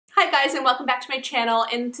Hi guys, and welcome back to my channel.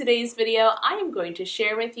 In today's video, I am going to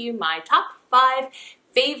share with you my top 5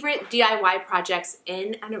 favorite DIY projects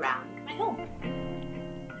in and around my home.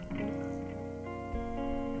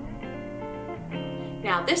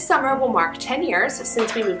 Now this summer will mark 10 years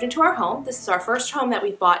since we moved into our home. This is our first home that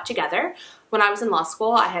we've bought together. When I was in law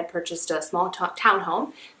school, I had purchased a small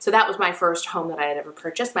townhome, so that was my first home that I had ever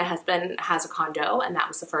purchased. My husband has a condo, and that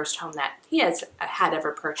was the first home that he had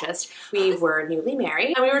ever purchased. We were newly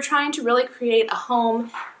married, and we were trying to really create a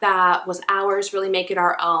home that was ours, really make it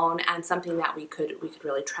our own, and something that we could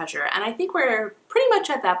really treasure. And I think we're pretty much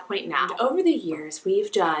at that point now. Over the years,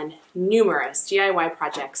 we've done numerous DIY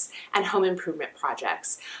projects and home improvement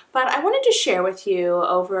projects, but I wanted to share with you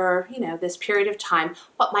over, this period of time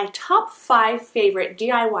what my top 5 favorite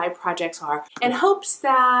DIY projects are, in hopes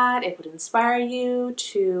that it would inspire you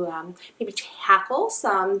to maybe tackle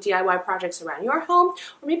some DIY projects around your home,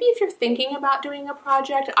 or maybe if you're thinking about doing a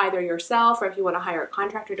project, either yourself or if you want to hire a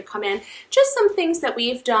contractor to come in, just some things that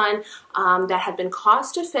we've done that have been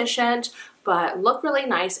cost efficient, but look really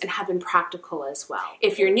nice and have been practical as well.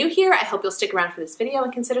 If you're new here, I hope you'll stick around for this video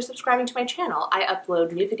and consider subscribing to my channel. I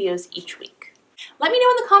upload new videos each week. Let me know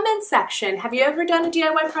in the comments section, have you ever done a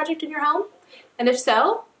DIY project in your home? And if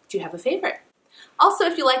so, do you have a favorite? Also,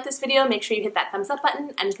 if you like this video, make sure you hit that thumbs up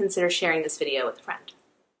button and consider sharing this video with a friend.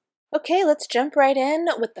 Okay, let's jump right in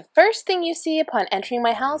with the first thing you see upon entering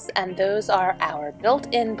my house, and those are our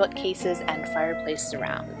built-in bookcases and fireplace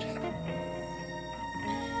surround.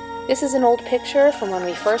 This is an old picture from when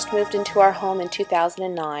we first moved into our home in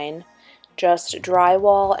 2009. Just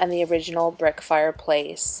drywall and the original brick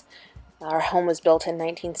fireplace. Our home was built in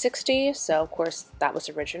 1960, so of course that was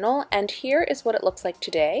original. And here is what it looks like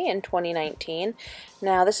today in 2019.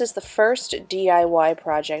 Now this is the first DIY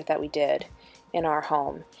project that we did in our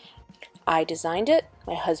home. I designed it,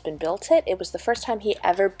 my husband built it. It was the first time he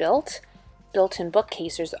ever built built-in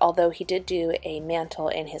bookcases, although he did do a mantle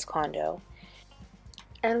in his condo.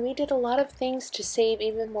 And we did a lot of things to save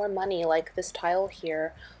even more money, like this tile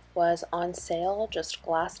here was on sale, just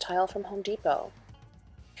glass tile from Home Depot.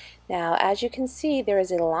 Now, as you can see, there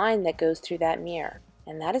is a line that goes through that mirror,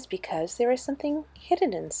 and that is because there is something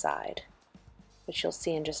hidden inside, which you'll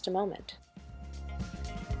see in just a moment.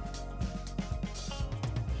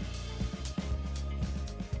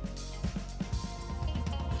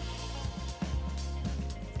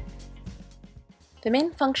 The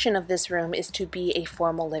main function of this room is to be a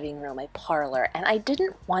formal living room, a parlor, and I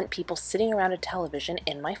didn't want people sitting around a television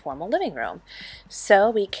in my formal living room.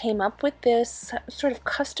 So we came up with this sort of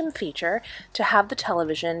custom feature to have the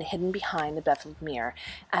television hidden behind the beveled mirror.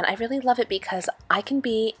 And I really love it because I can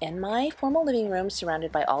be in my formal living room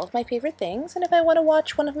surrounded by all of my favorite things, and if I want to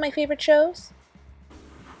watch one of my favorite shows,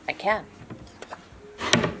 I can.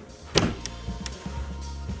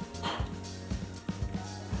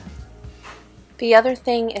 The other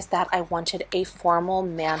thing is that I wanted a formal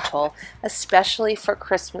mantle, especially for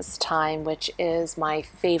Christmas time, which is my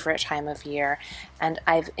favorite time of year. And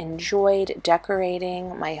I've enjoyed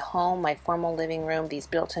decorating my home, my formal living room, these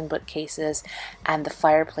built-in bookcases, and the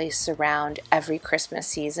fireplace surround every Christmas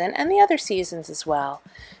season, and the other seasons as well.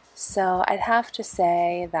 So I'd have to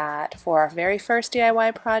say that for our very first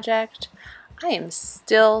DIY project, I am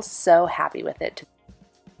still so happy with it.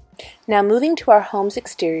 Now, moving to our home's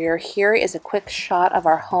exterior, here is a quick shot of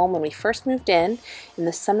our home when we first moved in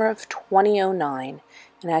the summer of 2009.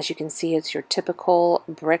 And as you can see, it's your typical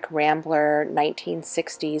brick rambler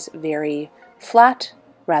 1960s, very flat,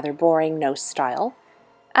 rather boring, no style.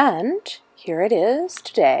 And here it is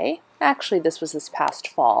today. Actually, this was this past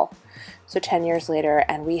fall, so 10 years later,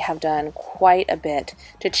 and we have done quite a bit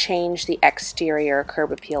to change the exterior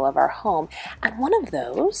curb appeal of our home. And one of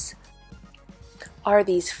those are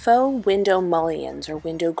these faux window mullions or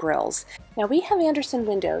window grills. Now we have Andersen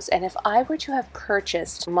windows, and if I were to have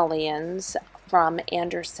purchased mullions from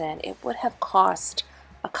Andersen, it would have cost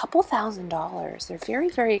a couple $1,000s. They're very,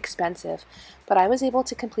 very expensive, but I was able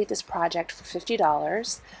to complete this project for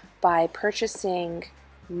 $50 by purchasing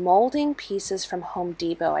molding pieces from Home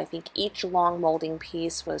Depot. I think each long molding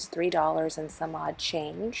piece was $3 and some odd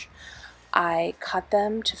change. I cut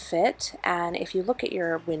them to fit, and if you look at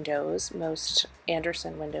your windows, most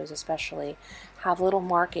Andersen windows especially, have little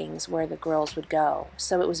markings where the grills would go,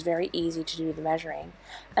 so it was very easy to do the measuring.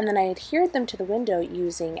 And then I adhered them to the window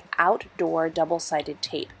using outdoor double-sided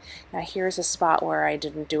tape. Now here's a spot where I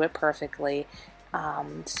didn't do it perfectly,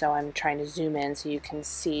 so I'm trying to zoom in so you can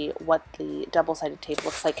see what the double-sided tape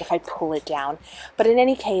looks like if I pull it down. But in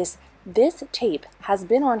any case, this tape has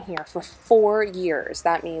been on here for 4 years.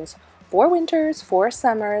 That means 4 winters, 4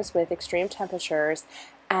 summers with extreme temperatures,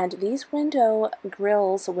 And these window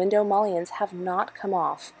grills, window mullions, have not come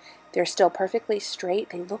off. They're still perfectly straight.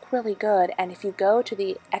 They look really good. And if you go to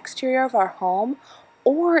the exterior of our home,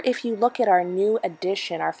 or if you look at our new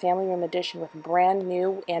addition, our family room addition with brand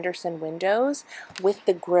new Anderson windows with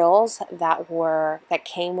the grills that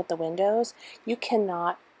came with the windows, you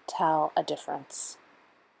cannot tell a difference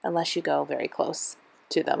unless you go very close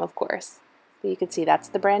to them, of course. But you can see that's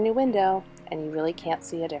the brand new window, and you really can't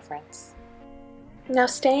see a difference. Now,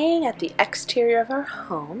 staying at the exterior of our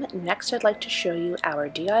home, next I'd like to show you our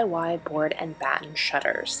DIY board and batten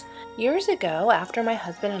shutters. Years ago, after my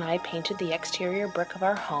husband and I painted the exterior brick of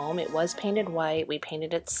our home, it was painted white, we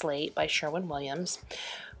painted it slate by Sherwin-Williams,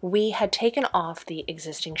 we had taken off the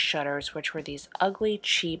existing shutters, which were these ugly,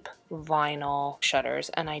 cheap vinyl shutters,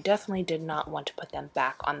 and I definitely did not want to put them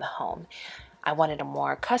back on the home. I wanted a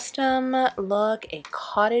more custom look, a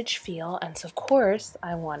cottage feel, and so of course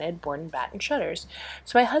I wanted board and batten shutters.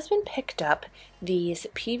 So my husband picked up these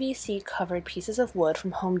PVC covered pieces of wood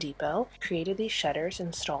from Home Depot, created these shutters,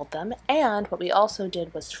 installed them, and what we also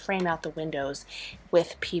did was frame out the windows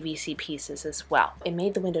with PVC pieces as well. It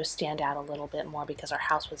made the windows stand out a little bit more because our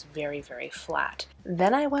house was very, very flat.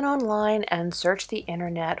 Then I went online and searched the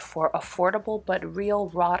internet for affordable but real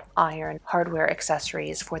wrought iron hardware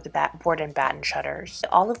accessories for the board and batten shutters.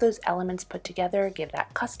 All of those elements put together give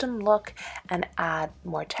that custom look and add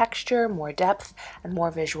more texture, more depth, and more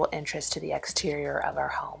visual interest to the exterior of our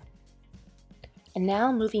home. And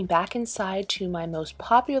now moving back inside to my most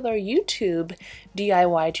popular YouTube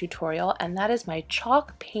DIY tutorial, and that is my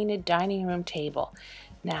chalk painted dining room table.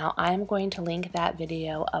 Now I'm going to link that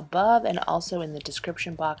video above and also in the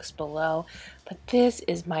description box below, but this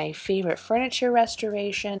is my favorite furniture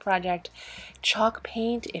restoration project. Chalk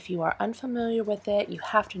paint, if you are unfamiliar with it, you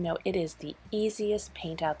have to know it is the easiest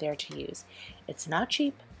paint out there to use. It's not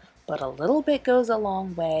cheap, but a little bit goes a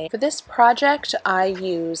long way. For this project, I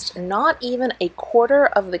used not even a quarter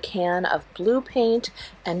of the can of blue paint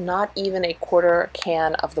and not even a quarter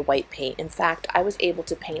can of the white paint. In fact, I was able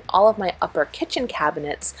to paint all of my upper kitchen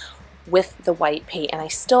cabinets with the white paint, and I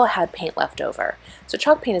still had paint left over. So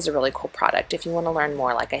chalk paint is a really cool product. If you want to learn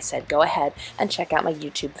more, like I said, go ahead and check out my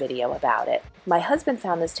YouTube video about it. My husband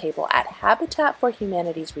found this table at Habitat for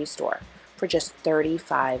Humanity's Restore for just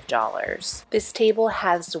 $35. This table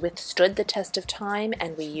has withstood the test of time,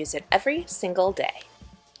 and we use it every single day.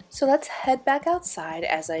 So let's head back outside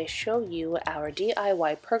as I show you our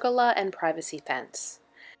DIY pergola and privacy fence.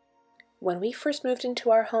 When we first moved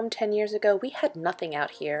into our home 10 years ago, we had nothing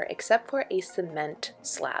out here except for a cement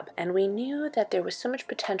slab. And we knew that there was so much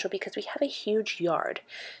potential because we have a huge yard.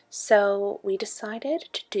 So we decided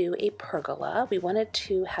to do a pergola. We wanted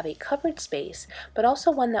to have a covered space, but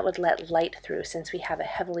also one that would let light through since we have a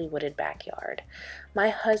heavily wooded backyard. My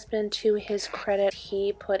husband, to his credit,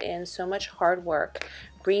 he put in so much hard work,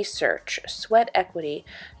 research, sweat equity,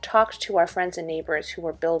 talked to our friends and neighbors who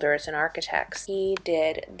were builders and architects. He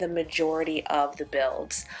did the majority of the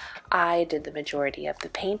builds. I did the majority of the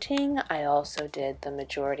painting. I also did the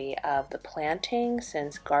majority of the planting,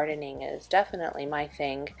 since gardening is definitely my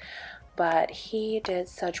thing. But he did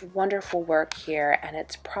such wonderful work here, and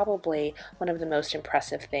it's probably one of the most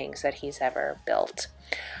impressive things that he's ever built.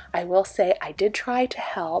 I will say I did try to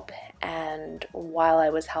help, and while I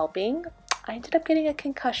was helping, I ended up getting a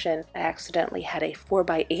concussion. I accidentally had a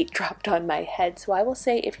 4x8 dropped on my head, so I will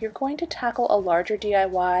say if you're going to tackle a larger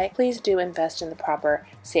DIY, please do invest in the proper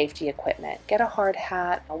safety equipment. Get a hard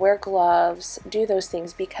hat, wear gloves, do those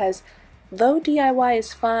things, because though DIY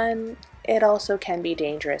is fun, it also can be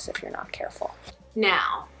dangerous if you're not careful.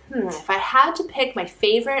 Now, if I had to pick my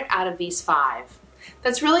favorite out of these 5,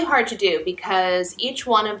 that's really hard to do because each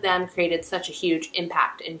one of them created such a huge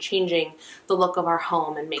impact in changing the look of our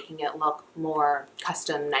home and making it look more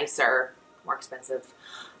custom, nicer, more expensive.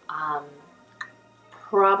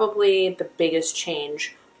 Probably the biggest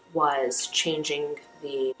change was changing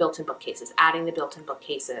the built-in bookcases, adding the built-in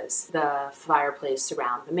bookcases, the fireplace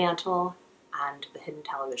around the mantle, and the hidden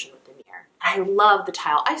television with the mirror. I love the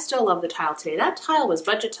tile. I still love the tile today. That tile was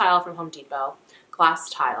budget tile from Home Depot, glass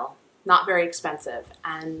tile. Not very expensive,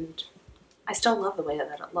 and I still love the way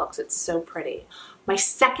that it looks. It's so pretty. My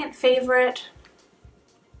second favorite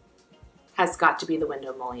has got to be the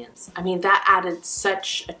window mullions. I mean, that added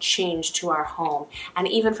such a change to our home, and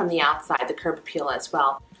even from the outside, the curb appeal as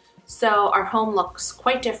well. So our home looks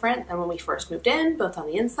quite different than when we first moved in, both on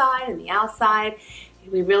the inside and the outside.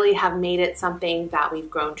 We really have made it something that we've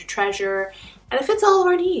grown to treasure, and it fits all of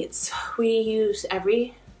our needs. We use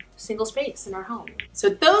every single space in our home. So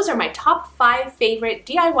those are my top 5 favorite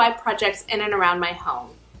DIY projects in and around my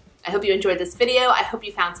home. I hope you enjoyed this video. I hope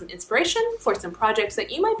you found some inspiration for some projects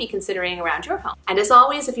that you might be considering around your home. And as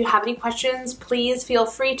always, if you have any questions, please feel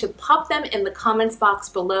free to pop them in the comments box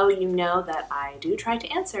below. You know that I do try to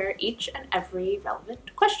answer each and every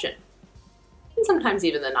relevant question, and sometimes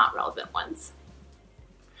even the not relevant ones.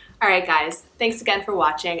 All right, guys, thanks again for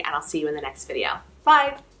watching, and I'll see you in the next video.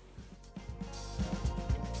 Bye.